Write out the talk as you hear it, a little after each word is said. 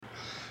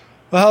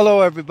Well,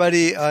 hello,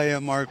 everybody. I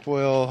am Mark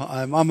Boyle.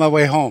 I'm on my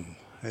way home.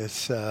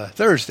 It's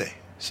Thursday,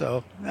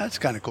 so that's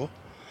kind of cool.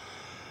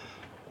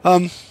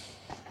 Um,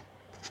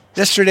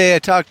 Yesterday, I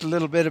talked a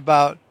little bit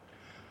about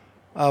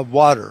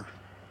water.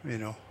 You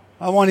know,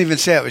 I won't even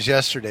say it was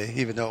yesterday,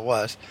 even though it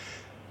was.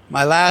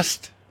 My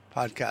last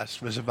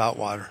podcast was about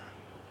water.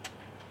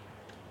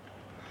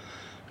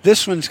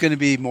 This one's going to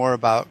be more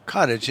about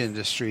cottage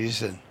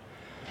industries. And,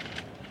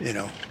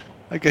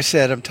 like I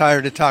said, I'm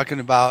tired of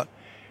talking about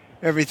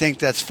everything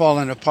that's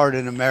fallen apart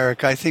in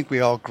America. I think we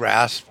all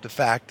grasp the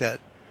fact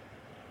that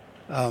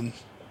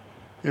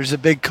there's a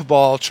big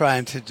cabal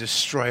trying to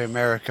destroy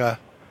America,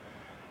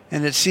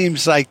 and it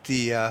seems like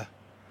the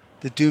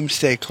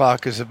doomsday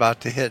clock is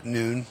about to hit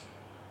noon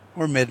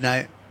or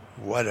midnight,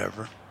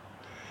 whatever.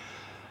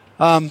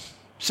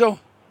 So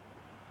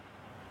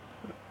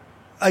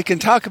I can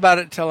talk about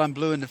it till I'm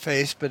blue in the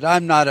face, but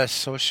I'm not a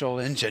social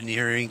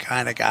engineering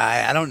kind of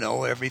guy. I don't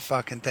know every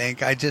fucking thing.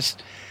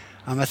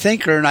 I'm a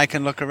thinker, and I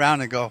can look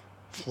around and go,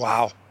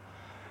 wow,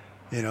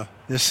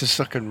 this is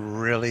looking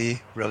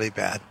really, really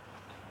bad.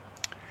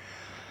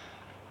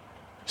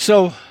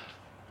 So,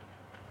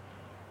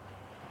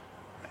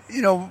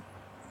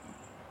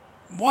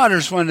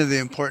 water's one of the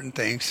important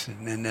things.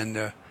 And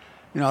then,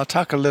 I'll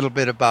talk a little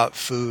bit about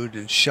food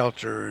and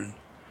shelter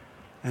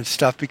and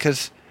stuff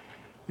because,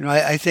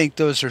 I think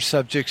those are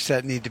subjects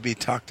that need to be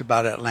talked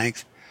about at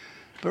length.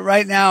 But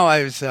right now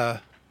I was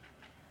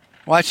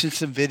watching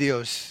some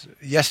videos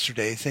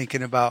yesterday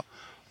thinking about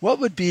what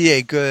would be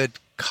a good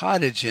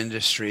cottage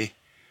industry,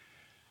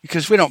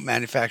 because we don't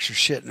manufacture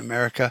shit in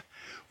America.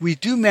 We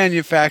do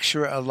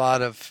manufacture a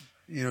lot of,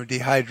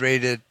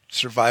 dehydrated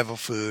survival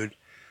food.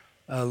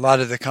 A lot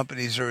of the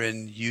companies are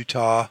in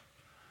Utah.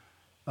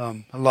 A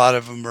lot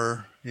of them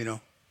are,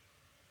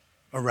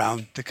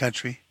 around the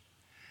country.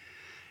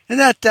 And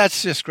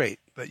that's just great.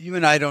 But you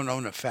and I don't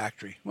own a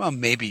factory. Well,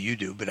 maybe you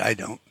do, but I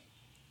don't.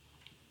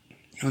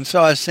 And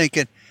so I was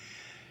thinking,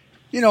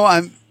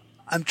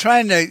 I'm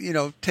trying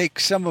to, take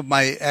some of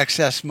my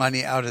excess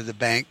money out of the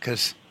bank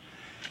because,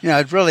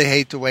 I'd really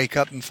hate to wake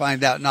up and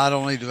find out not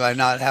only do I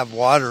not have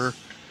water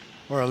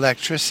or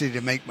electricity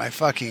to make my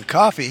fucking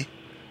coffee,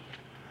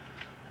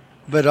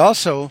 but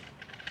also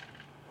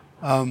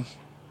all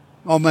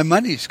my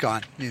money's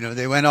gone.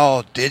 They went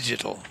all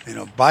digital,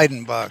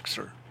 Biden bucks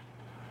or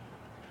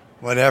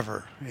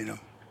whatever,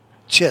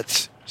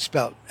 chits,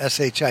 spelled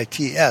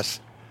S-H-I-T-S.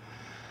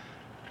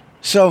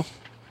 So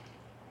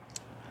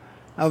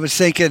I was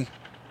thinking,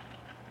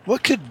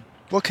 what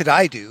could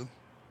I do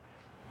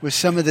with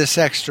some of this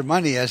extra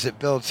money as it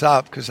builds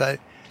up? Because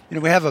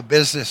we have a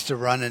business to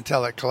run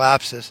until it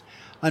collapses.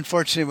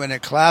 Unfortunately, when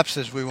it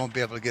collapses, we won't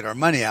be able to get our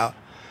money out.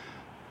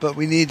 But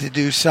we need to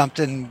do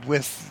something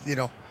with,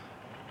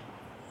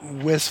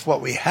 with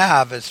what we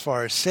have as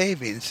far as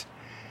savings.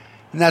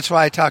 And that's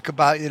why I talk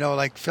about,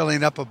 like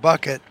filling up a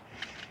bucket.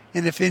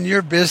 And if in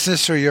your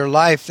business or your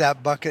life,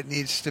 that bucket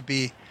needs to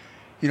be,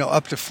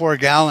 up to 4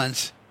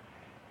 gallons,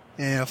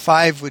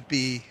 5 would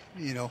be,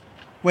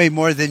 way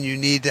more than you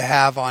need to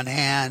have on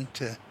hand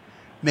to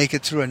make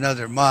it through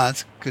another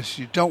month, because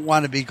you don't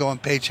want to be going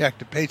paycheck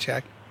to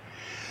paycheck.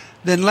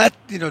 Then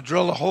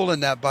drill a hole in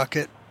that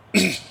bucket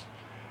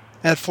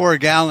at 4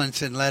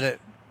 gallons and let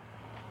it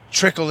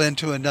trickle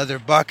into another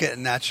bucket,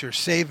 and that's your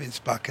savings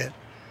bucket.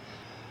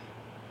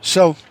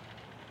 So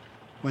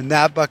when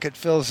that bucket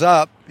fills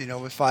up,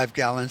 with 5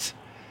 gallons,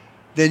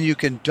 then you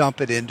can dump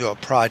it into a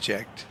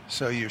project.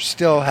 So you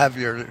still have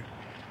your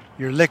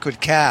liquid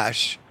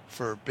cash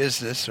for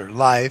business or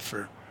life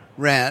or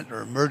rent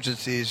or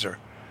emergencies or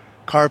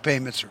car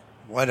payments or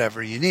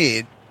whatever you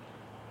need.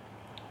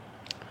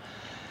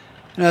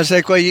 And I was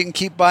like, well, you can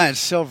keep buying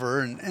silver,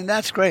 and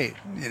that's great,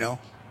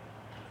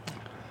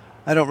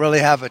 I don't really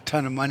have a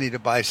ton of money to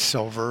buy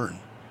silver, and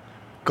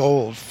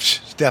gold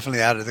is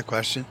definitely out of the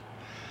question.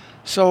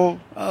 So,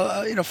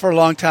 for a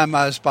long time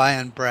I was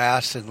buying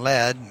brass and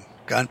lead and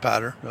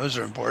gunpowder. Those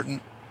are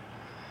important.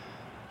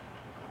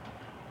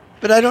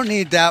 But I don't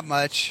need that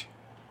much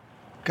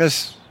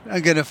because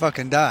I'm going to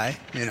fucking die,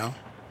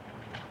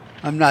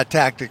 I'm not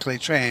tactically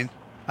trained.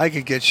 I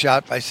could get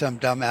shot by some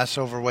dumbass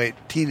overweight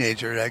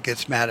teenager that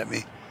gets mad at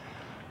me.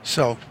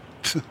 So,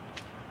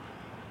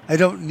 I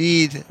don't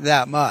need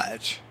that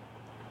much.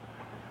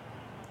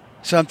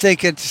 So I'm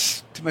thinking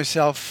to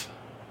myself,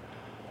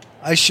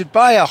 I should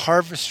buy a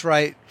Harvest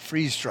Right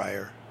freeze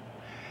dryer.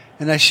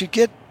 And I should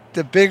get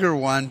the bigger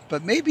one,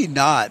 but maybe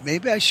not.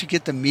 Maybe I should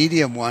get the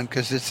medium one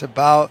because it's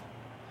about,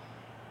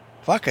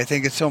 I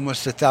think it's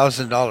almost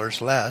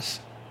 $1,000 less.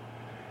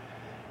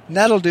 And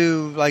that'll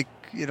do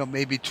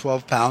maybe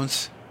 12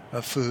 pounds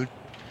of food.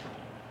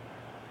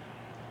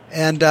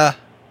 And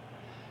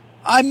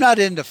I'm not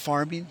into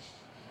farming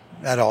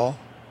at all.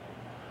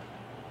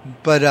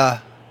 But,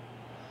 I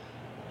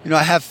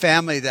have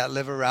family that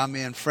live around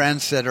me and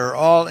friends that are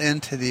all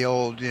into the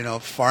old,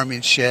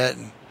 farming shit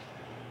and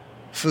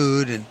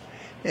food.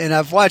 And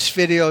I've watched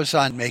videos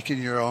on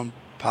making your own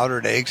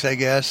powdered eggs, I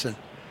guess. And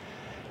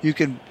you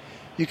can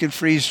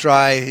freeze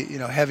dry,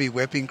 heavy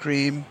whipping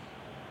cream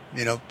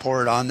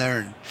pour it on there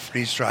and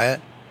freeze dry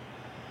it.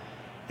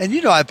 And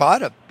I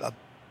bought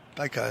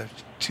like a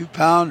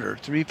 2-pound or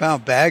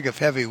 3-pound bag of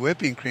heavy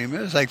whipping cream.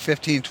 It was like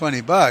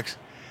 $15-20.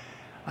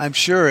 I'm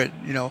sure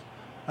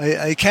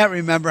I can't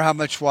remember how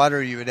much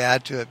water you would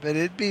add to it, but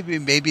it'd be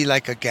maybe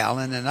like a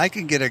gallon, and I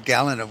can get a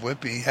gallon of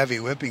heavy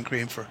whipping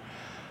cream for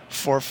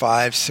 $4,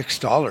 $5,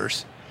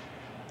 $6,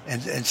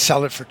 and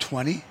sell it for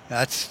 $20.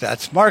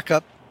 That's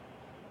markup.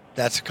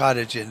 That's a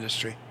cottage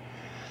industry.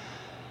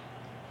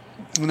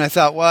 And I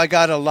thought, well, I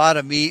got a lot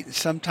of meat.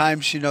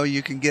 Sometimes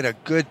you can get a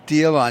good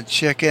deal on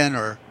chicken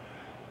or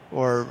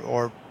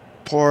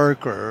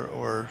pork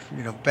or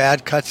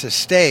bad cuts of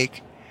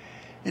steak,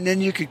 and then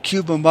you could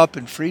cube them up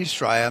and freeze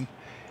dry them,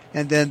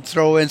 and then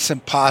throw in some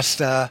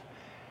pasta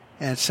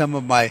and some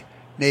of my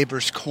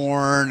neighbor's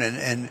corn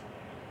and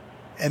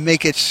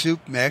make it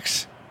soup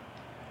mix.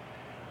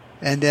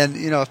 And then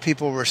if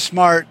people were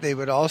smart, they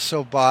would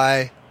also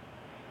buy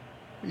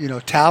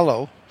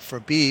tallow for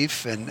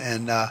beef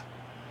and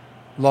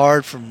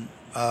lard from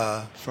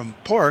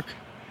pork,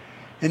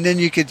 and then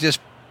you could just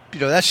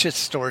that shit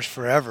stores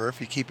forever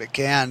if you keep it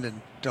canned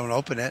and don't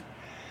open it.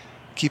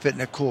 Keep it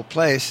in a cool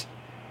place.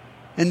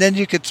 And then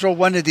you could throw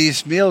one of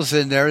these meals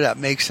in there that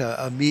makes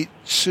a meat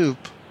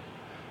soup,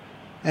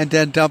 and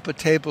then dump a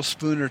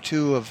tablespoon or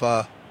two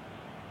of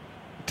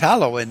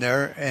tallow in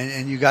there,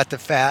 and you got the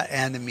fat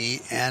and the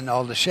meat and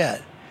all the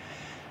shit.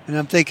 And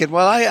I'm thinking,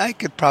 well, I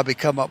could probably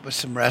come up with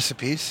some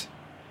recipes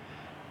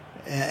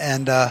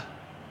and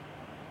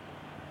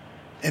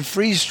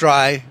freeze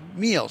dry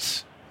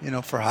meals,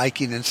 for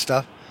hiking and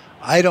stuff.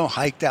 I don't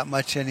hike that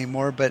much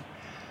anymore, but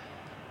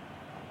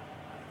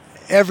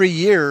every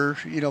year,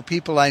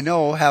 people I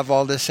know have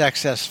all this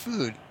excess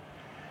food.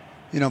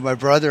 My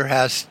brother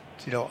has,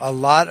 a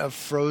lot of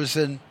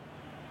frozen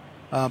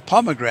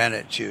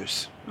pomegranate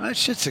juice. Well, that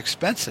shit's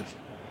expensive.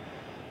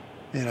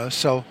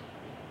 So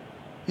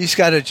he's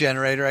got a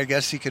generator. I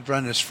guess he could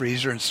run his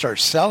freezer and start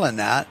selling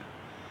that.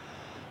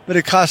 But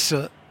it costs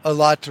a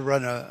lot to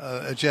run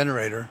a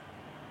generator.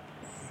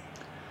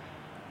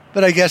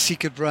 But I guess he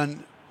could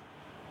run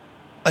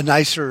a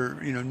nicer,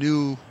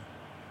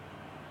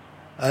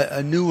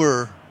 a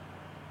newer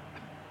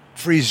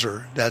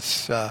freezer.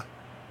 That's what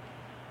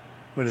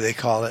do they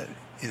call it?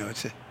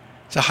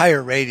 It's a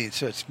higher rating,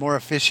 so it's more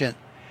efficient,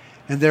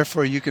 and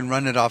therefore you can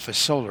run it off of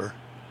solar.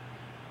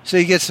 So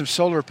you get some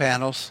solar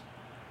panels,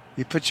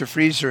 you put your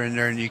freezer in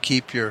there, and you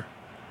keep your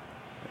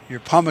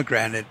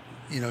pomegranate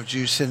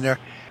juice in there,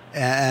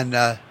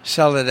 and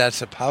sell it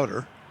as a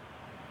powder.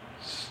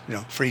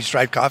 Freeze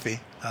dried coffee.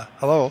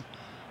 Hello,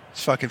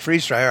 it's fucking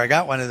freeze dryer. I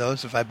got one of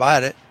those if I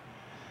bought it.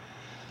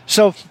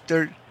 So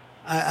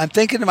I'm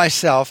thinking to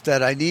myself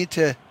that I need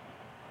to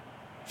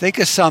think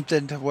of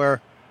something to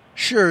where,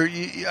 sure,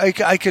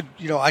 I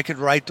could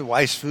write the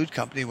Weiss Food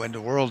Company when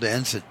the world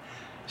ends and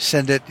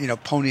send it,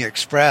 Pony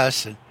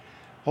Express, and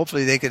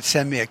hopefully they could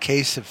send me a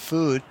case of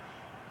food,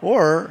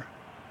 or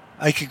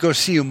I could go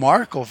see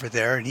Mark over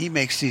there, and he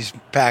makes these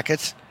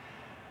packets,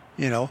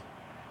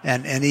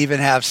 and even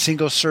have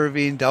single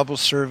serving, double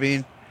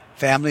serving,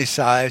 family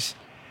size,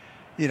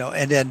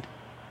 and then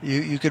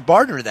you could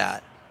barter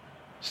that.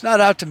 It's not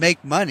out to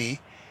make money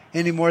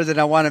any more than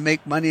I want to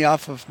make money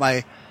off of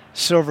my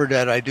silver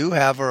that I do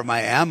have or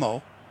my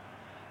ammo.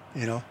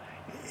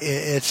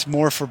 It's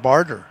more for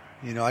barter.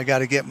 I got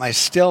to get my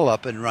still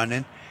up and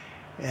running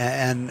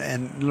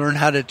and learn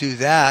how to do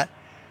that.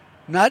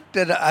 Not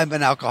that I'm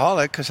an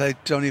alcoholic, because I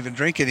don't even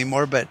drink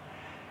anymore, but,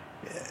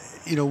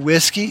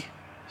 whiskey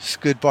is a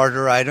good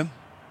barter item.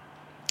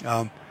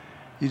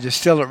 You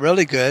distill it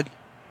really good,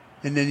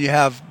 and then you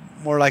have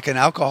more like an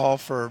alcohol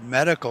for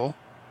medical.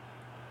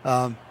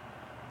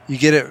 You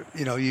get it,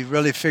 you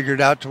really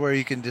figured out to where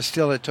you can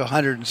distill it to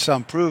 100 and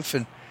some proof,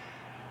 and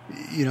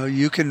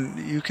you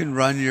can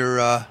run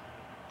your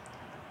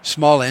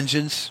small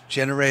engines,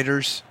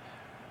 generators,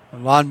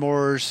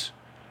 lawnmowers,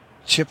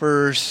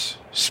 chippers,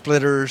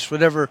 splitters,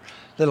 whatever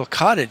little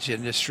cottage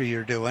industry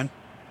you're doing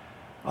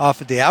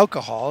off of the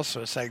alcohol.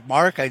 So it's like,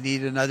 Mark, I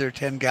need another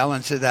 10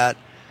 gallons of that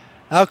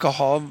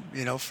alcohol,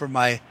 for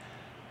my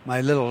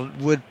little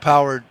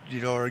wood-powered,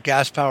 or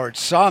gas-powered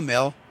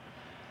sawmill.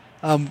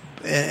 And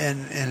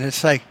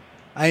it's like,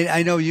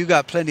 I know you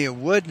got plenty of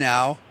wood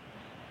now,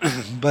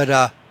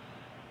 but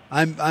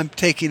I'm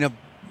taking a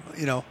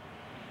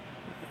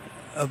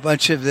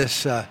bunch of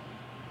this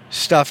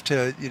stuff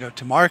to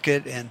to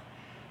market, and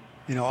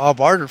I'll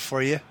barter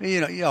for you.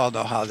 You all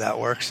know how that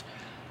works.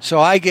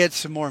 So I get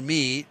some more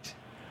meat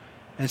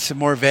and some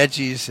more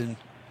veggies and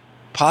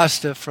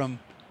pasta from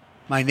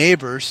my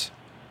neighbors,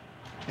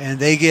 and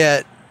they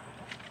get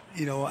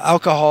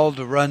alcohol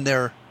to run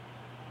their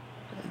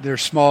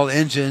small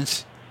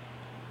engines,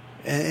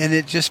 and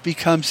it just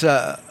becomes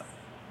a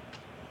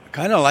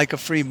kind of like a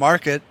free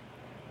market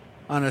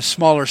on a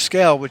smaller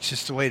scale, which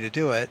is the way to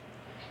do it.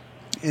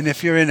 And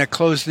if you're in a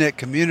close-knit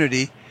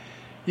community,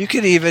 you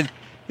can even,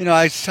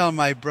 I was telling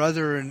my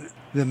brother and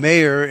the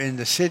mayor in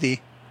the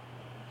city,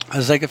 I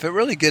was like, if it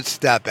really gets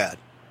that bad,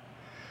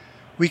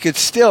 we could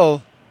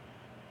still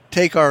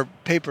take our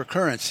paper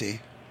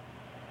currency,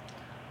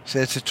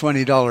 say it's a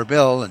 $20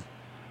 bill, and,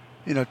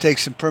 take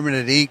some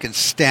permanent ink and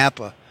stamp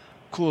a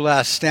cool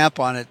ass stamp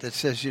on it that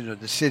says,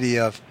 the city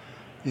of,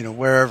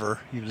 wherever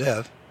you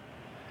live.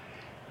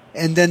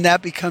 And then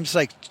that becomes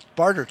like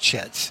barter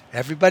chits.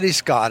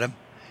 Everybody's got them.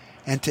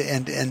 And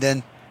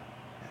then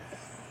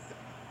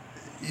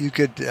you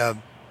could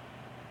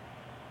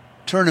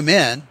turn them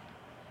in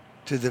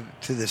to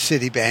the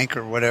city bank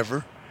or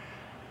whatever.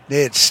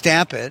 They'd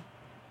stamp it,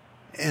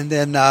 and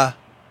then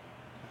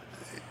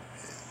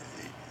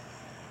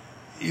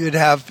you'd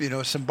have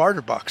some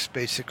barter bucks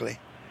basically,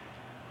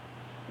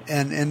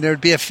 and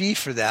there'd be a fee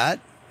for that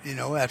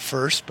at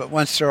first, but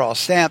once they're all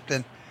stamped,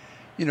 then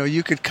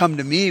you could come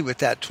to me with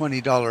that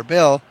 $20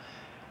 bill,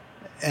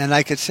 and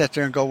I could sit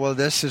there and go, well,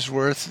 this is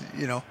worth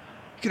you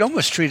could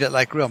almost treat it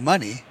like real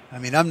money. I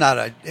mean, I'm not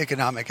an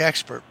economic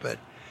expert, but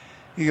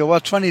you go,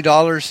 well,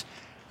 $20,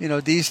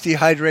 these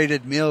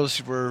dehydrated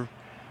meals were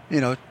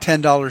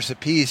 $10 a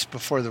piece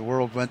before the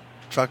world went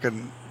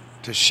fucking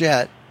to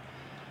shit.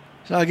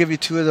 So I'll give you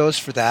 2 of those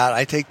for that.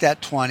 I take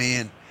that 20,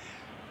 and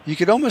you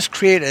could almost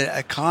create an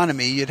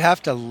economy. You'd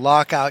have to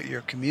lock out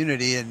your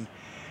community and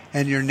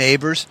your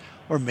neighbors,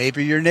 or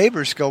maybe your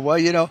neighbors go,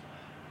 well,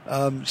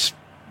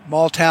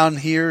 small town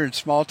here and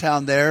small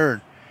town there,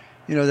 and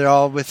they're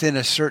all within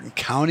a certain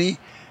county,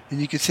 and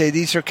you could say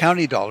these are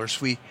county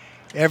dollars.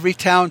 Every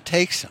town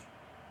takes them,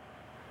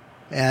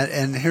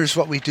 and here's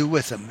what we do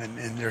with them,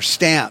 and they're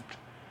stamped,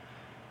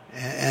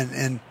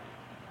 and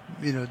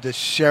the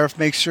sheriff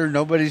makes sure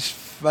nobody's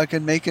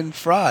fucking making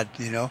fraud,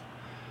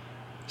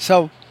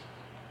 So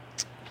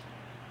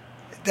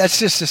that's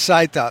just a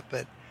side thought,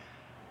 but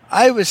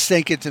I was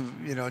thinking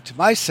to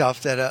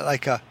myself that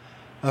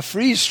a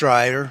freeze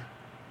dryer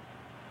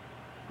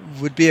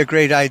would be a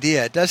great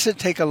idea. It doesn't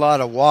take a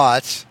lot of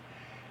watts,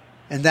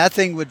 and that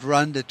thing would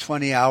run the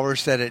 20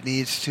 hours that it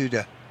needs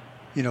to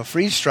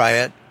freeze dry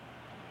it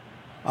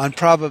on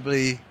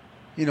probably,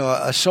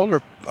 a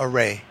solar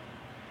array.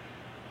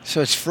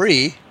 So it's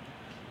free.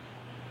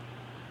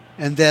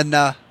 And then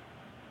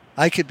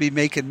I could be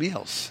making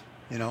meals,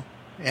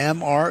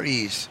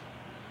 MREs.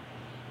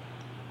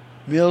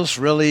 Meals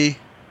really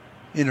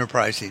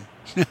enterprising.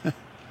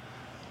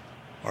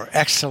 Or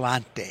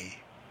excellente.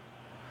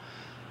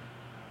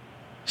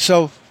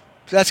 So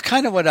that's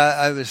kind of what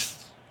I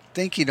was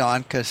thinking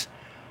on, because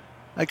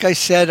like I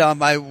said on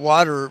my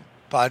water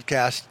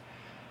podcast,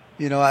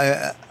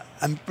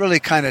 I'm really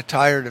kind of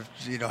tired of,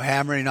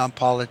 hammering on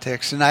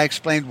politics. And I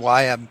explained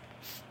why I'm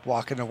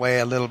walking away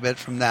a little bit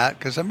from that,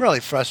 because I'm really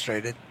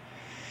frustrated.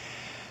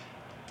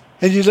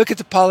 And you look at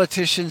the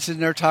politicians, and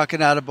they're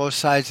talking out of both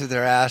sides of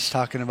their ass,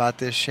 talking about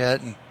this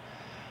shit. And,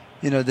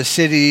 the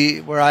city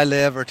where I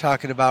live are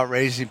talking about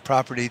raising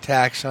property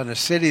tax on a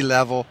city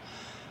level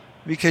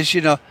because,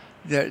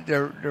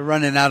 they're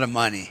running out of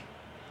money.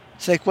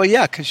 It's like, well,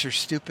 yeah, because you're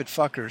stupid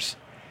fuckers.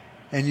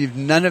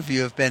 And none of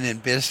you have been in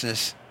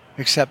business,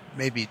 except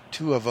maybe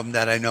 2 of them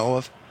that I know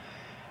of.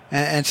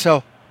 And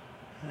so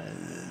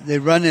they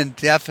run in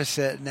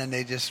deficit, and then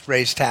they just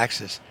raise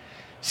taxes.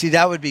 See,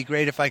 that would be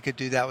great if I could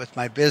do that with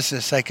my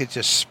business. I could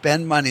just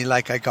spend money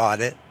like I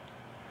got it,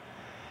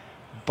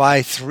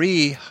 buy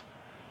 3,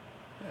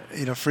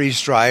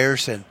 freeze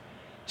dryers, and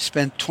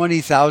spend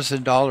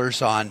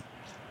 $20,000 on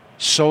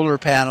solar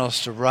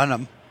panels to run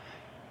them,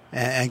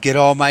 and get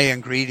all my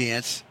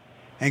ingredients,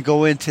 and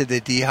go into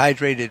the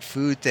dehydrated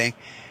food thing.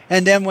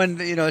 And then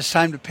when it's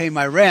time to pay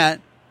my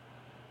rent,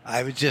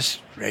 I would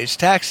just raise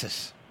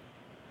taxes.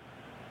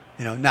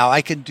 Now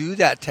I can do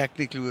that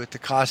technically with the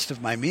cost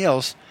of my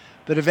meals,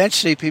 but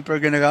eventually people are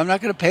going to go, I'm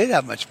not going to pay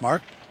that much,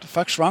 Mark. What the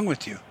fuck's wrong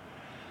with you?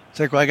 It's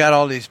like, well, I got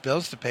all these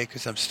bills to pay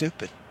because I'm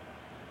stupid.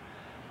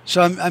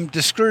 So I'm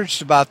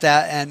discouraged about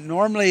that. And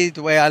normally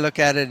the way I look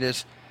at it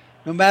is,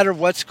 no matter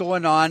what's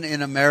going on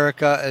in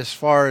America as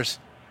far as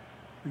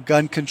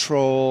gun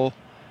control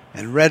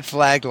and red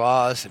flag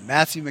laws and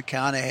Matthew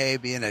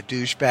McConaughey being a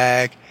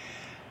douchebag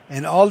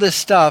and all this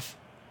stuff,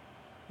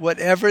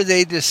 whatever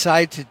they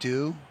decide to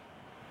do,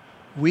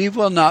 we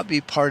will not be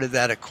part of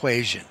that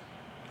equation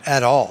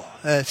at all.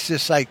 It's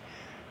just like,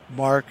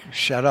 Mark,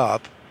 shut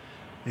up.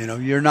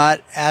 You're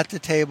not at the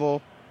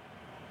table.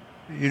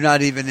 You're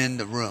not even in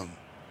the room.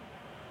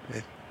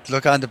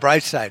 Look on the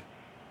bright side.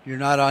 You're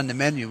not on the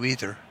menu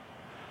either.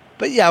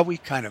 But yeah, we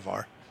kind of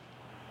are.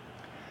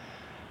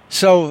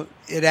 So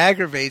it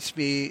aggravates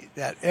me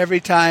that every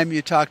time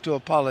you talk to a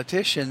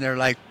politician, they're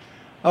like,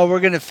 oh, we're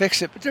going to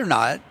fix it. But they're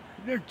not.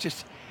 They're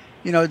just,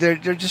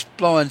 they're just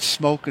blowing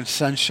smoke and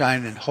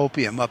sunshine and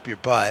hopium up your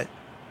butt.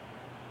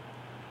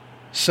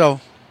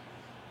 So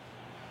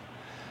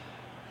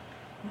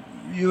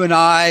you and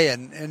I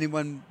and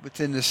anyone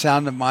within the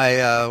sound of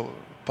my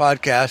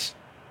podcast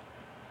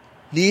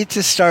need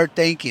to start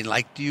thinking,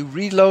 like, do you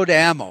reload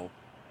ammo?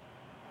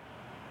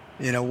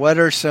 What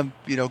are some,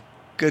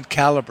 good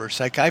calibers?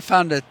 Like, I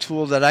found a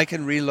tool that I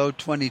can reload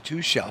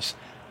 22 shells.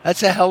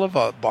 That's a hell of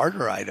a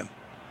barter item.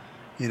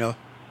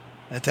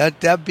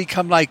 That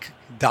become like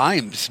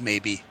dimes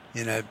maybe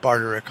in a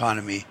barter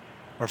economy,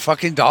 or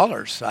fucking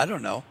dollars. I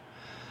don't know.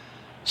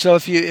 So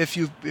if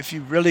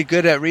you're really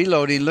good at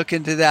reloading, look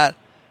into that.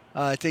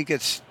 I think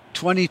it's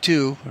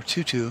 22 or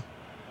 22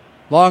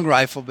 long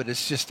rifle, but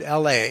it's just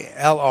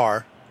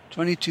LR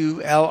 22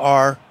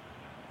 LR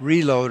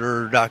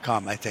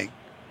reloader.com, I think.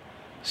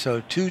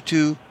 So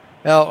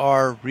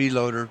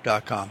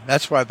 22LRreloader.com.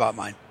 That's where I bought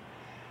mine.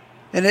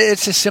 And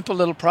it's a simple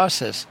little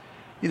process.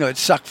 It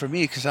sucked for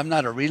me because I'm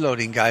not a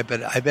reloading guy,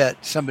 but I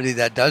bet somebody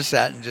that does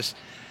that and just,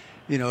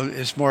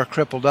 is more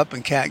crippled up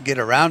and can't get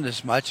around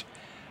as much,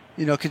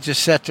 could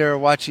just sit there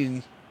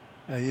watching,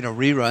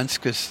 reruns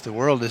because the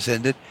world has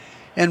ended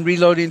and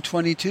reloading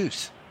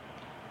 22s.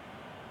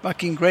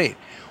 Fucking great.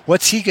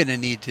 What's he going to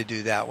need to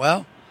do that?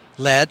 Well,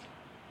 lead.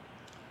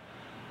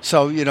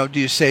 So, do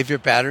you save your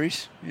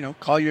batteries?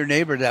 Call your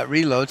neighbor that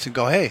reloads and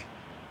go, hey,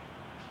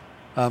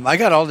 I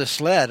got all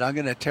this lead. I'm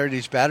going to tear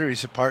these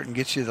batteries apart and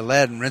get you the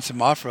lead and rinse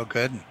them off real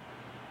good. And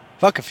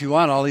fuck, if you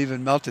want, I'll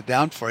even melt it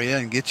down for you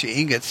and get you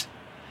ingots.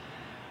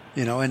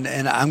 And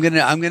I'm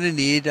gonna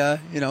need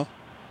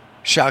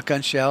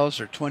shotgun shells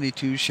or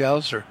 22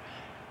 shells or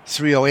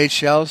 308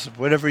 shells,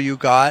 whatever you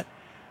got.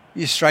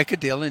 You strike a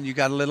deal and you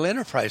got a little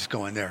enterprise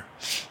going there.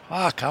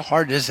 Fuck, how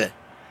hard is it?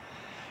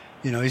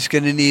 He's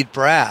going to need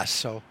brass.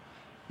 So,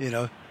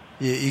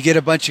 you get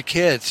a bunch of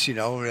kids, that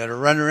are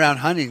running around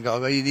hunting.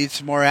 Go, you need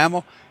some more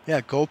ammo?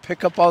 Yeah, go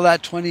pick up all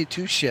that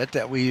 22 shit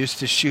that we used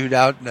to shoot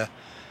out in the,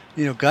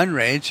 gun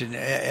range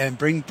and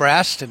bring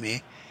brass to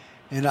me.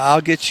 And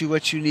I'll get you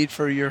what you need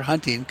for your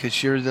hunting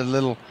because you're the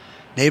little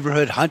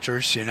neighborhood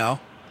hunters, You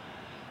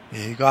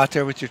go out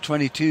there with your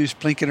 22s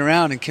plinking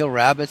around and kill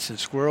rabbits and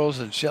squirrels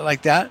and shit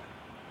like that.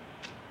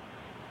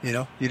 You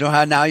don't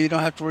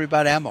have to worry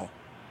about ammo.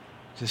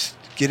 Just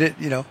get it,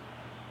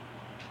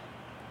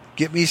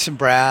 get me some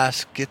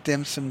brass, get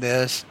them some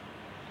this.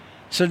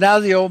 So now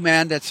the old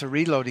man that's a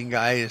reloading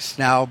guy is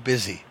now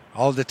busy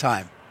all the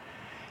time.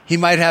 He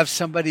might have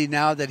somebody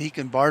now that he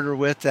can barter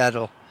with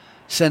that'll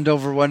send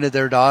over one of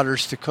their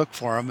daughters to cook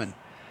for him and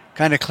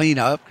kind of clean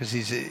up because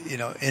he's,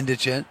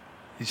 indigent.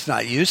 He's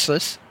not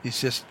useless. He's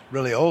just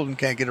really old and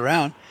can't get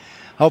around.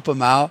 Help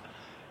him out.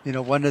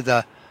 One of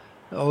the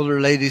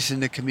older ladies in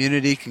the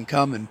community can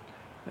come and,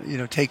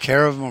 take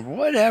care of him or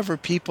whatever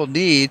people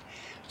need.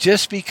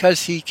 Just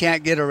because he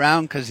can't get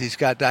around because he's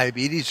got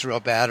diabetes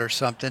real bad or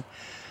something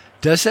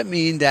doesn't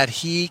mean that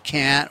he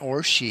can't,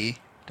 or she,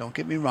 don't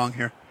get me wrong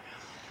here,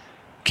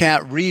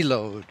 can't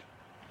reload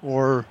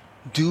or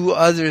do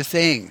other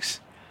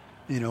things.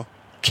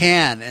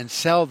 Can and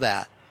sell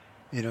that.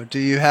 Do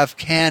you have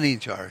canning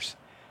jars?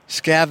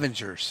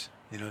 Scavengers,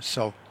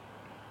 so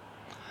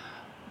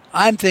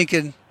I'm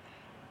thinking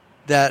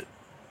that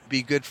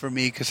be good for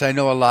me because I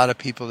know a lot of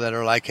people that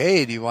are like,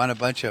 hey, do you want a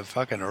bunch of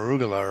fucking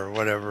arugula or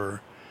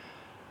whatever?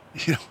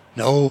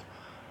 No,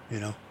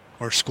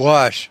 or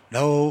squash,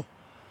 no,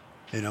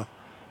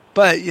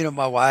 but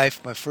my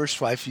first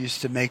wife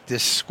used to make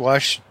this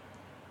squash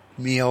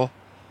meal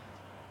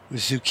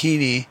with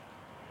zucchini.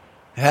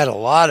 It had a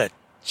lot of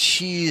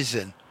cheese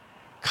and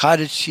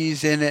cottage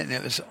cheese in it, and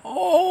it was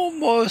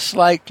almost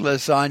like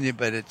lasagna,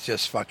 but it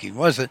just fucking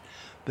wasn't.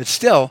 But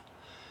still,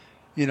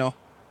 you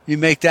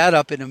make that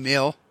up in a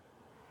meal,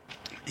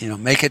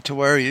 make it to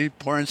where you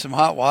pour in some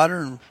hot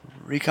water and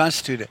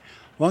reconstitute it.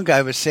 One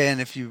guy was saying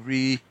if you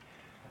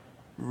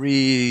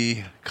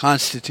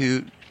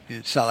reconstitute,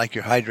 it's not like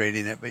you're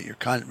hydrating it, but you're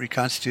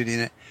reconstituting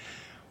it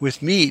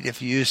with meat.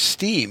 If you use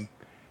steam,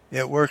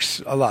 it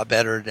works a lot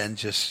better than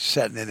just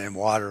setting it in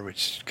water,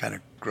 which is kind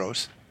of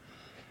gross.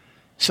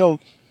 So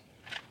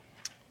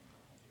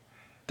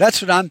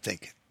that's what I'm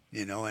thinking,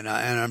 and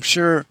I'm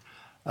sure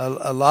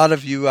a lot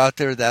of you out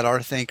there that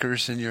are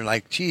thinkers, and you're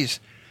like, geez,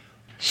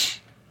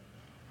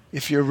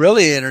 if you're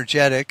really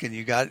energetic and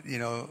you got,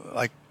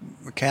 like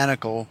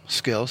mechanical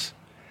skills,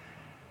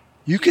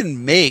 you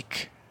can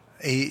make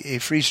a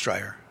freeze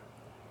dryer.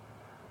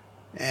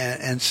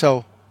 And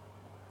so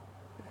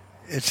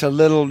it's a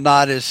little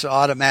not as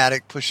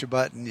automatic, push a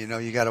button,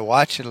 you got to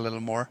watch it a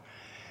little more.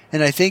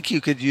 And I think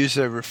you could use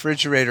a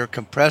refrigerator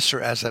compressor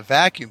as a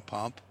vacuum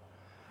pump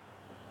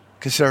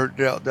because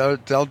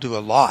they'll do a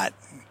lot.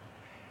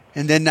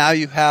 And then now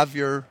you have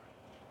your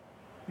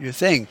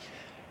thing.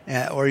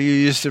 Or you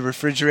use the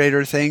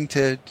refrigerator thing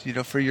to,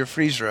 for your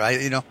freezer.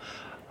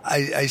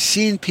 I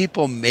seen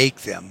people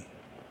make them,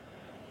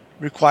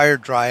 require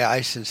dry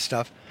ice and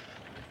stuff.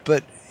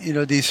 But,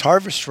 these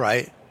Harvest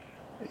Right,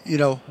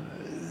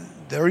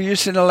 they're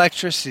using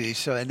electricity.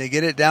 And they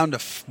get it down to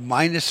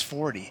minus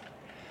 40.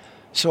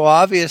 So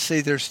obviously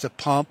there's the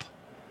pump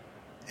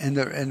and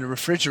the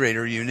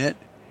refrigerator unit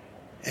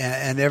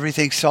and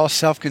everything's all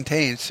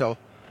self-contained. So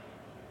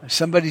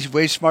somebody's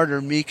way smarter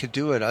than me could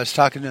do it. I was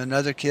talking to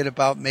another kid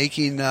about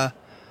making, what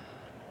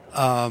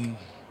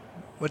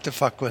the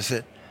fuck was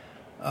it?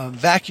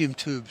 Vacuum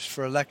tubes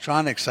for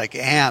electronics like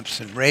amps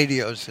and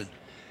radios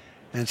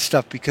and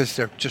stuff because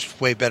they're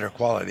just way better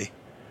quality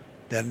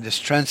than this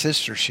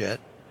transistor shit.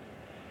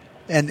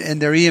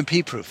 And they're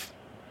EMP proof.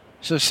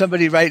 So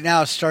somebody right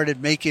now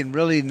started making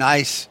really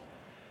nice,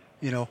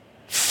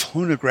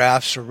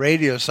 phonographs or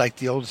radios like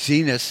the old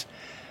Zenith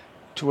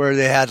to where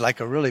they had like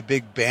a really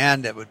big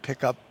band that would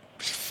pick up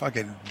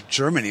fucking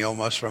Germany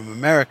almost from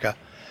America.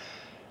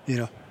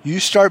 You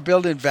start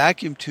building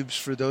vacuum tubes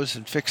for those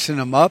and fixing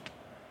them up,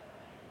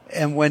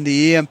 and when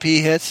the EMP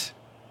hits,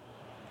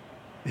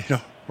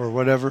 or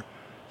whatever,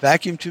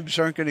 vacuum tubes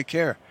aren't going to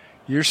care.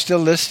 You're still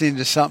listening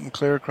to something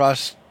clear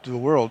across the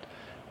world,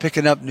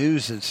 picking up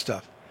news and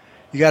stuff.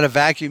 You got a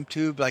vacuum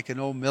tube like an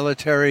old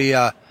military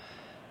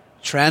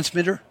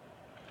transmitter.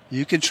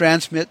 You can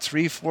transmit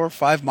 3, 4,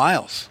 5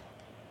 miles,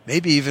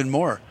 maybe even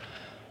more,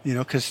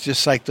 because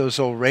just like those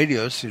old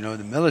radios, the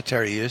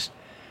military used.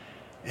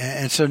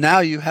 And so now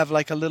you have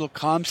like a little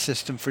comm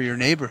system for your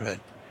neighborhood.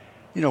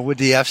 Would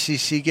the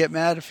FCC get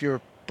mad if you're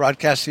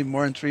broadcasting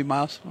more than 3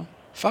 miles? Well,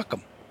 fuck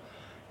them.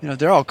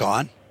 They're all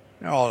gone.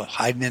 They're all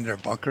hiding in their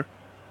bunker.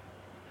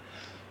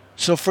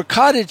 So for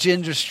cottage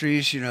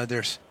industries,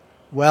 there's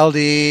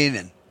welding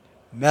and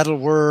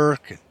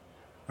metalwork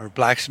or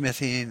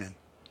blacksmithing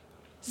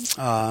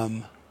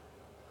and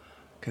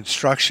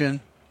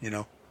construction.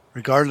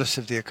 Regardless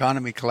if the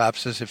economy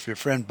collapses, if your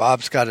friend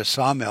Bob's got a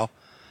sawmill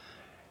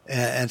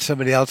and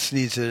somebody else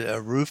needs a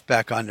roof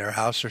back on their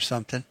house or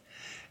something,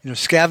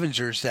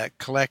 scavengers that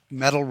collect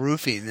metal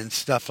roofing and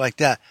stuff like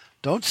that,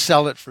 don't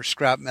sell it for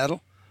scrap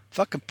metal.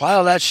 Fucking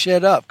pile that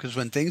shit up, because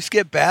when things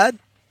get bad,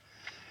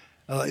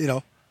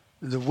 the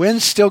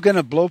wind's still going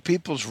to blow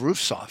people's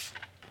roofs off.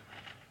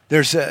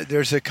 There's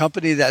a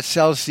company that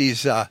sells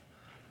these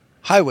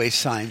highway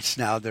signs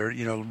now. They're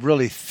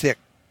really thick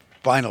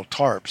vinyl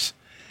tarps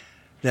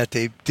that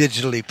they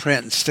digitally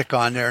print and stick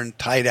on there and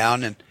tie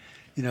down, and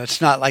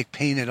it's not like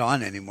painted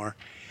on anymore.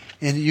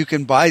 And you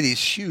can buy these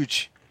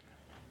huge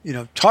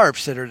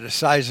tarps that are the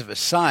size of a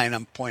sign.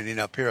 I'm pointing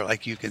up here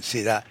like you can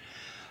see that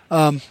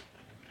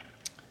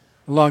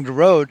along the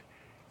road.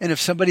 And if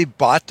somebody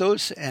bought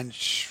those and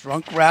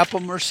shrunk wrap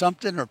them or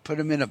something, or put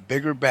them in a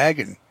bigger bag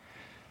and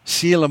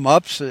seal them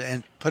up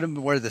and put them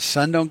where the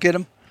sun don't get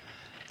them,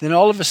 then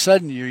all of a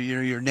sudden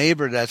your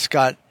neighbor that's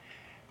got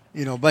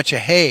a bunch of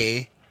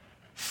hay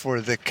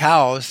for the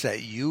cows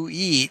that you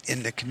eat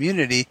in the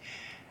community,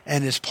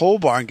 and his pole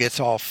barn gets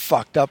all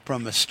fucked up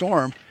from a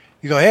storm,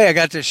 you go, hey, I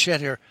got this shit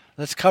here.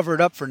 Let's cover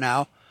it up for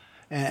now,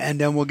 and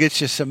then we'll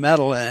get you some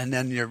metal, and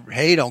then your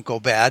hay don't go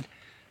bad,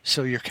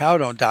 so your cow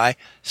don't die,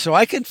 so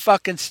I can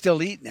fucking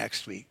still eat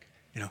next week.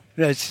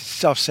 It's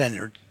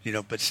self-centered,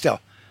 but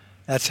still,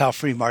 that's how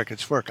free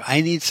markets work.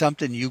 I need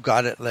something, you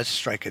got it, let's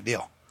strike a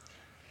deal.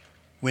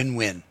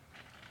 Win-win.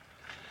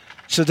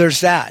 So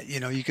there's that.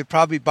 You could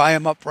probably buy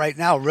them up right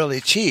now really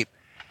cheap.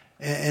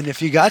 And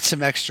if you got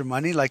some extra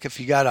money, like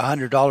if you got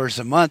 $100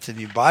 a month and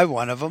you buy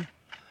one of them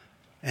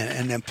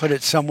and then put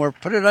it somewhere,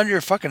 put it under your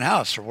fucking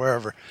house or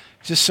wherever,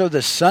 just so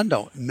the sun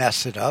don't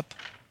mess it up.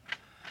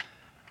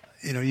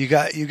 You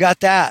got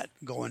that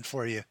going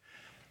for you.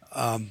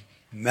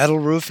 Metal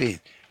roofing.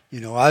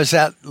 I was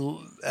at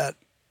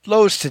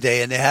Lowe's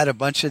today, and they had a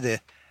bunch of the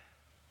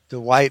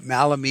white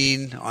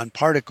melamine on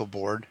particle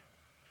board,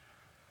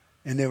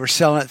 and they were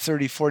selling it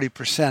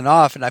 30-40%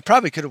 off. And I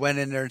probably could have went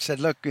in there and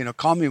said, look,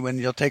 call me when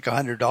you'll take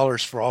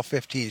 $100 for all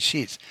 15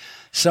 sheets.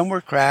 Some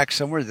were cracked,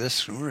 some were this,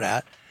 some were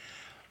that.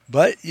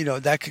 But,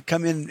 that could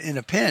come in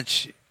a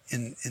pinch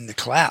in the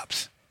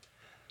collapse.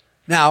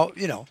 Now,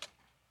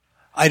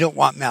 I don't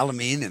want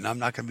melamine, and I'm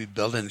not going to be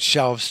building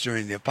shelves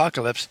during the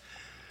apocalypse,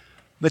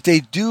 but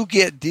they do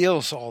get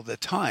deals all the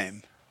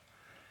time.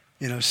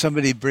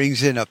 Somebody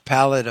brings in a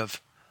pallet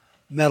of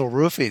metal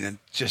roofing and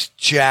just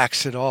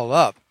jacks it all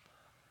up.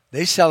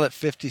 They sell it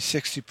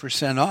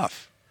 50-60%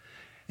 off.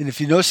 And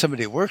if you know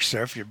somebody who works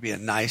there, if you're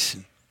being nice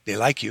and they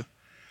like you,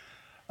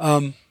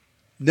 then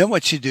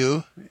what you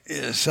do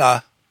is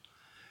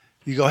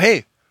you go,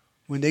 hey,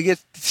 when they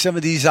get some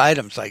of these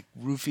items like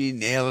roofing,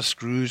 nails,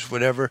 screws,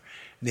 whatever,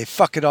 and they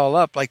fuck it all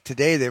up, like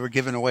today they were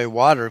giving away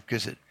water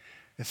because it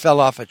fell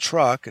off a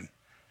truck, and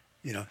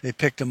they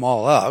picked them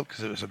all up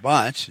because it was a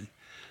bunch. And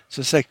so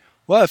it's like,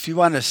 well, if you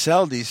want to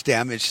sell these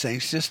damaged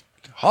things, just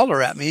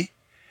holler at me.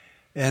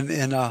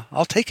 And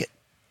I'll take it,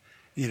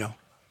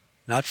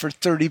 not for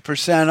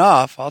 30%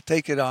 off. I'll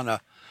take it on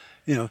a,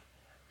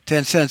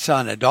 10 cents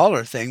on a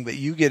dollar thing, but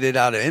you get it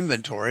out of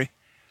inventory,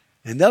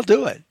 and they'll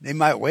do it. They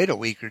might wait a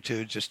week or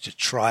two just to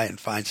try and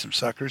find some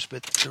suckers,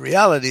 but the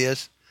reality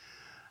is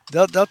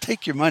they'll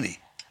take your money.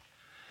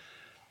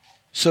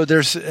 So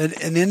there's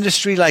an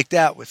industry like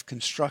that with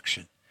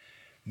construction,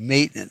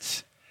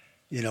 maintenance,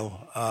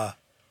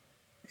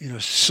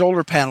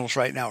 solar panels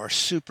right now are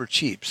super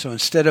cheap. So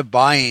instead of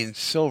buying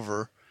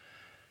silver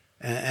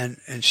and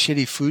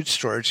shitty food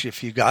storage,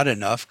 if you got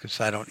enough, because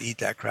I don't eat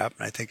that crap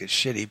and I think it's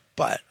shitty,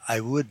 but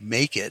I would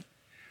make it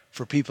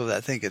for people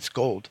that think it's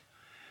gold.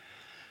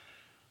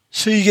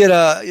 So you get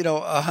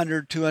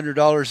 $100,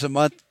 $200 a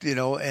month,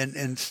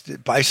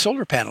 and buy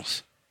solar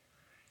panels.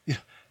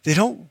 They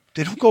don't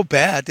go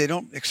bad. They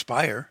don't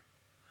expire.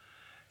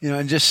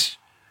 And just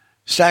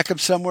stack them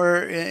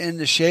somewhere in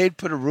the shade,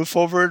 put a roof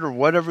over it or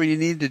whatever you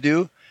need to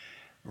do,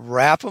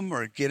 wrap them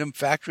or get them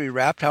factory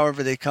wrapped,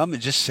 however they come,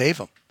 and just save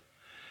them.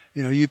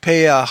 You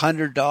pay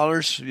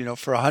 $100,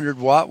 for a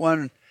 100-watt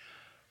one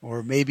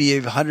or maybe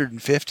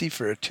 150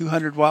 for a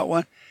 200-watt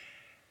one.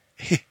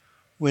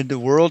 When the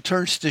world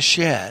turns to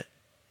shit,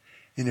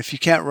 and if you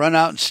can't run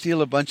out and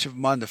steal a bunch of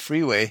them on the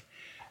freeway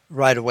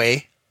right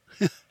away,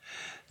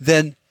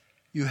 then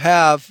you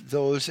have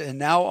those, and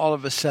now all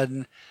of a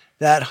sudden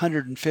that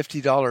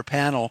 $150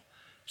 panel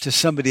to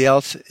somebody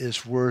else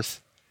is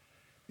worth,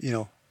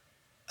 an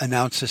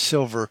ounce of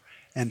silver,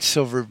 and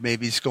silver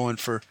maybe is going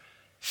for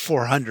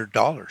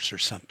 $400 or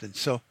something.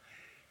 So,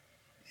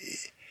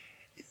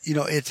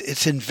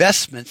 it's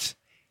investments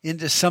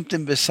into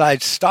something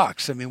besides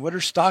stocks. I mean, what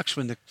are stocks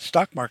when the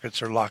stock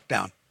markets are locked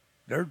down?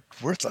 They're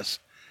worthless.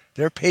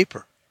 They're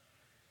paper.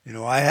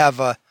 I have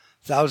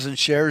 1,000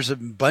 shares of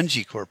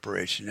Bungie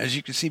Corporation. As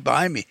you can see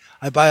behind me,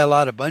 I buy a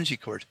lot of Bungie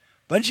Corps.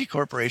 Bungie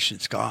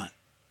Corporation's gone.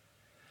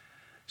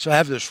 So I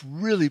have this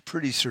really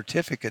pretty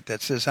certificate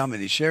that says how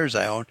many shares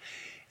I own,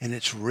 and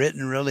it's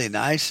written really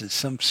nice, and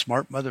some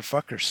smart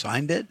motherfucker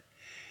signed it.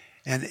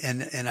 And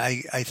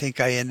I think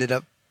I ended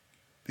up,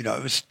 it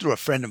was through a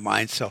friend of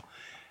mine, so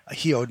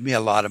he owed me a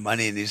lot of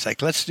money, and he's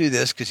like, let's do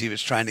this, because he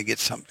was trying to get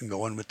something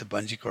going with the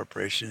Bungie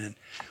Corporation, and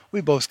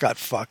we both got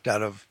fucked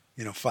out of,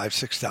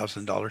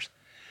 $5,000-$6,000.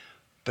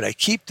 But I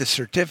keep the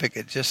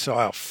certificate just so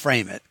I'll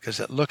frame it, because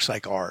it looks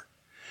like art.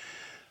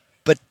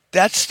 But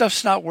that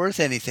stuff's not worth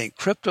anything.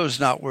 Crypto's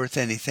not worth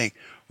anything.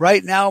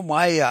 Right now,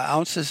 my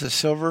ounces of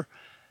silver,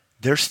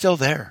 they're still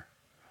there.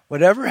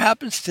 Whatever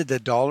happens to the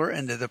dollar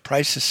and to the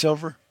price of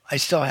silver, I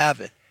still have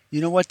it.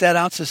 You know what that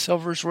ounce of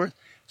silver is worth?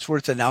 It's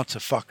worth an ounce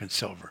of fucking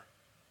silver.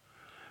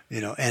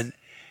 And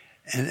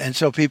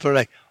so people are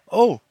like,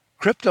 oh,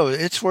 crypto,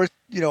 it's worth,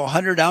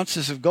 100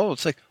 ounces of gold.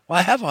 It's like, well,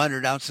 I have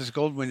 100 ounces of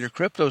gold when your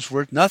crypto's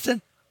worth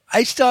nothing.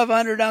 I still have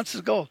 100 ounces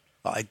of gold.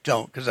 Well, I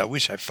don't, because I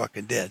wish I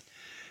fucking did.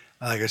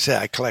 Like I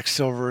said, I collect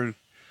silver,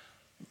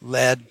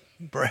 lead,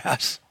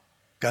 brass,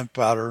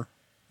 gunpowder,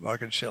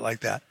 fucking shit like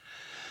that.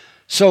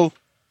 So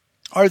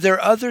are there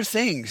other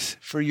things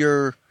for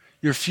your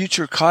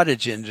future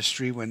cottage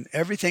industry when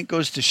everything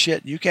goes to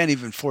shit and you can't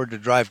even afford to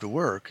drive to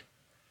work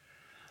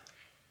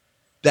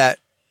that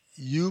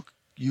you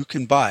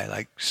can buy,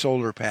 like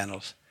solar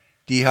panels,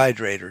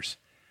 dehydrators,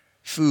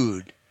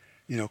 food,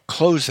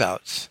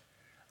 closeouts?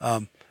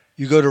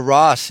 You go to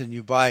Ross and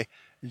you buy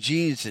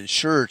jeans and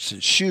shirts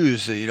and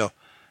shoes,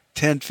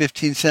 10,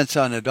 15 cents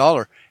on the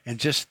dollar, and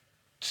just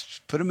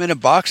put them in a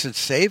box and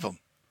save them.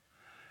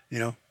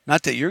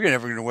 Not that you're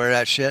never going to wear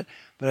that shit,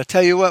 but I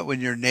tell you what, when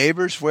your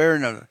neighbor's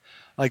wearing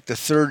like the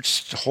third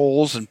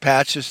holes and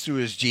patches through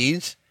his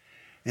jeans,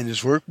 and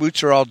his work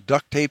boots are all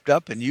duct taped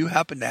up, and you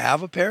happen to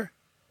have a pair,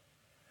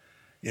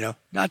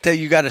 not that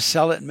you got to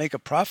sell it and make a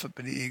profit,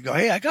 but you go,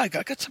 hey, I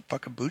got some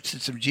fucking boots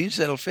and some jeans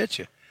that'll fit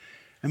you.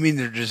 I mean,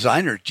 they're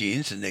designer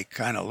jeans, and they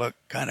kind of look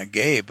kind of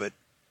gay, but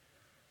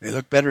they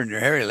look better than your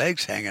hairy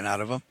legs hanging out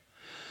of them.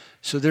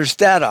 So there's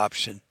that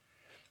option.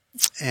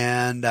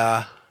 And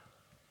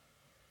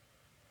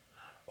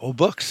old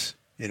books,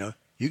 you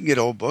can get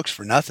old books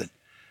for nothing.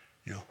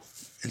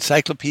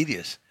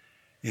 Encyclopedias.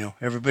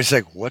 Everybody's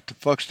like, what the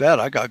fuck's that?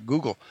 I got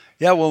Google.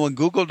 Yeah, well, when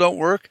Google don't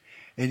work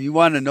and you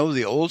want to know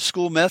the old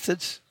school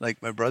methods,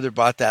 like my brother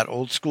bought that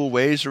Old School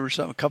Ways or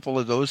something, a couple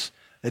of those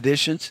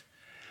editions.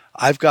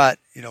 I've got,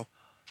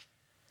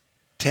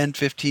 10,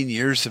 15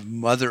 years of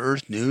Mother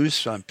Earth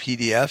news on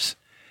PDFs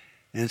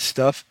and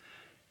stuff.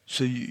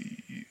 So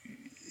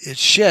it's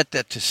shit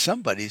that to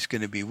somebody's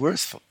going to be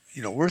worth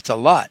a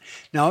lot.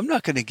 Now, I'm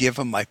not going to give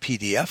them my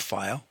PDF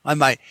file. I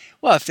might,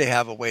 if they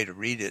have a way to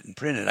read it and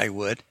print it, I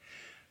would.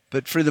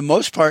 But for the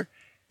most part,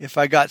 if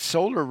I got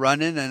solar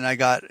running and I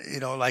got,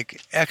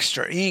 like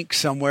extra ink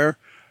somewhere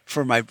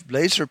for my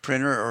laser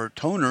printer or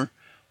toner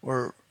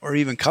or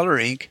even color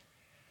ink,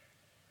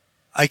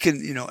 I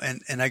can,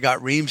 and I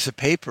got reams of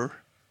paper,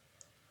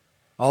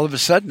 all of a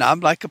sudden I'm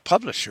like a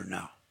publisher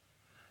now.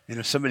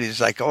 Somebody's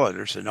like, oh,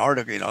 there's an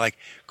article, like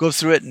go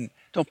through it and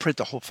don't print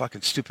the whole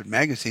fucking stupid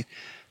magazine.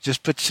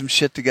 Just put some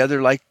shit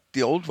together like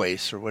the old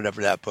ways or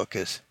whatever that book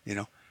is,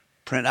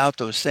 print out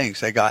those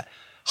things. I got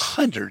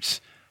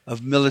hundreds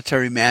of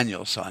military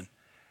manuals on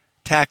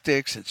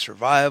tactics and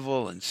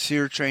survival and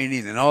SEER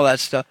training and all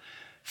that stuff.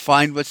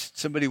 Find what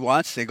somebody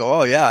wants. They go,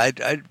 oh yeah,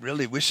 I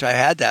really wish I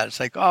had that. It's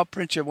like, oh, I'll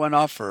print you one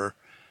off for,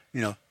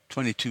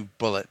 22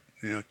 bullet,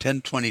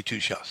 10, 22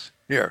 shells.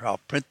 Here, I'll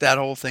print that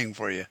whole thing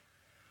for you.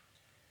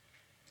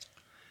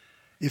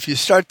 If you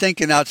start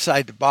thinking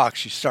outside the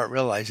box, you start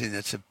realizing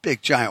it's a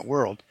big, giant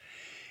world.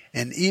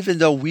 And even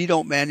though we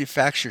don't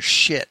manufacture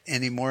shit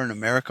anymore in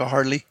America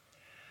hardly,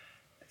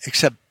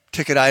 except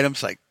ticket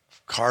items like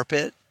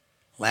carpet,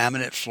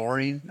 laminate,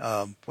 flooring.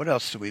 What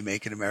else do we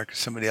make in America?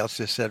 Somebody else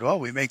just said, well,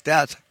 we make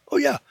that. It's like, oh,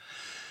 yeah.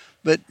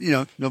 But,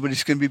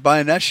 nobody's going to be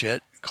buying that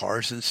shit.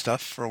 Cars and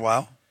stuff for a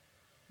while.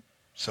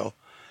 So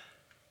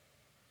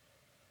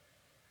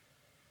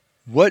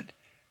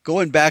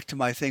going back to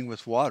my thing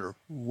with water,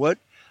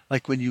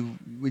 when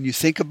you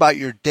think about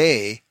your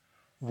day,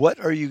 what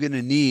are you going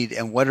to need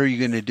and what are you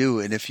going to do?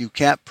 And if you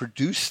can't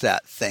produce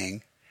that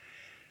thing,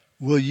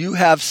 will you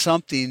have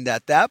something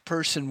that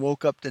person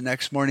woke up the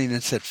next morning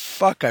and said,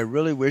 fuck, I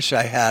really wish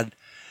I had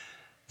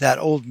that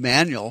old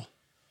manual,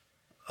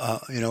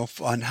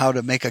 on how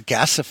to make a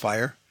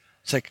gasifier.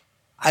 It's like,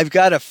 I've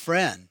got a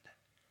friend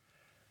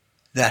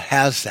that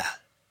has that.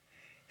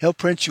 He'll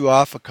print you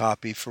off a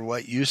copy for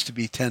what used to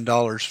be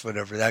 $10,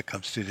 whatever that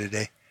comes to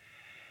today.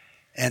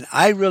 And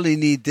I really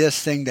need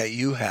this thing that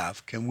you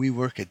have. Can we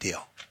work a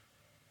deal?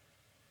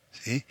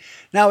 See?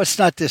 Now it's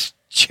not this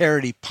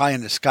charity pie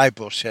in the sky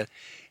bullshit.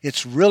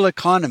 It's real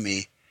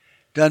economy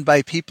done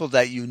by people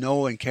that you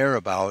know and care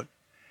about,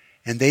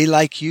 and they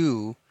like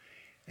you.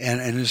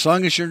 And as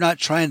long as you're not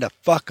trying to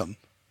fuck them,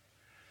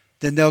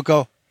 then they'll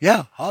go,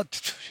 yeah,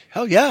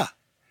 hell yeah.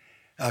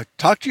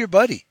 Talk to your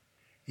buddy.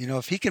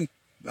 If he can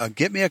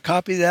get me a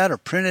copy of that or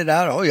print it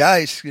out. Oh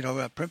yeah,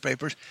 print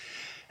papers.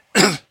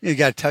 You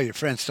got to tell your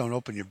friends, don't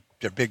open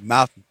their big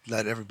mouth and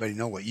let everybody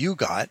know what you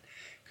got,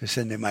 because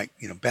then they might,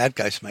 bad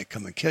guys might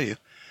come and kill you.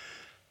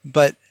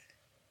 But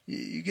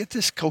you get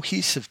this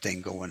cohesive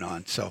thing going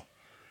on. So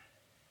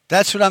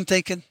that's what I'm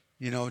thinking.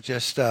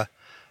 Just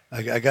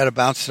I got to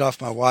bounce it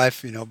off my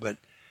wife, but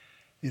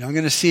I'm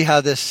going to see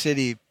how this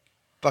city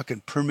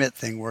fucking permit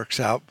thing works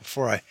out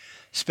before I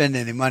spend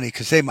any money,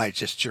 because they might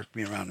just jerk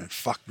me around and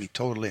fuck me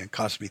totally and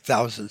cost me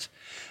thousands.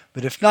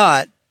 But if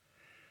not,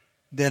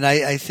 then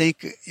I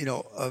think,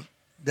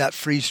 that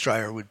freeze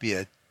dryer would be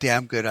a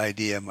damn good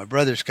idea. My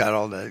brother's got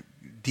all the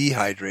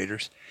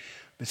dehydrators.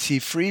 But see,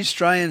 freeze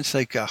drying is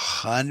like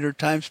 100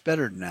 times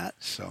better than that.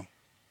 So,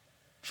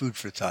 food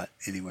for thought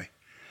anyway.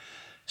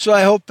 So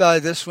I hope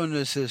this one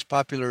is as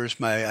popular as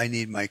my I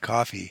Need My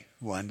Coffee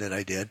one that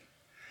I did.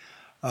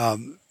 I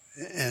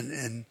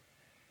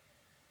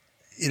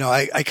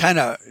kind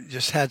of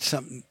just had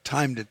some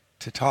time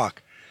to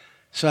talk.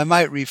 So I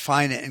might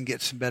refine it and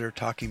get some better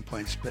talking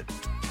points, but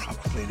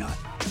probably not.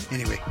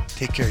 Anyway,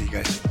 take care, you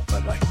guys.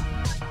 Bye-bye.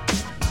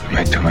 We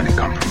made too many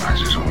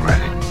compromises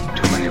already.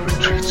 Too many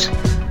retreats.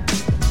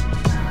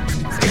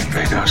 They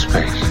invade our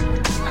space,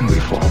 and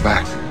we fall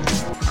back.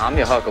 I'm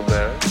your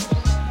huckleberry.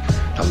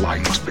 The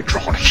line must be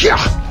drawn here.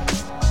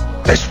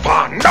 This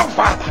far, no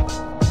farther.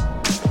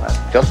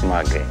 That's just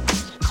my game.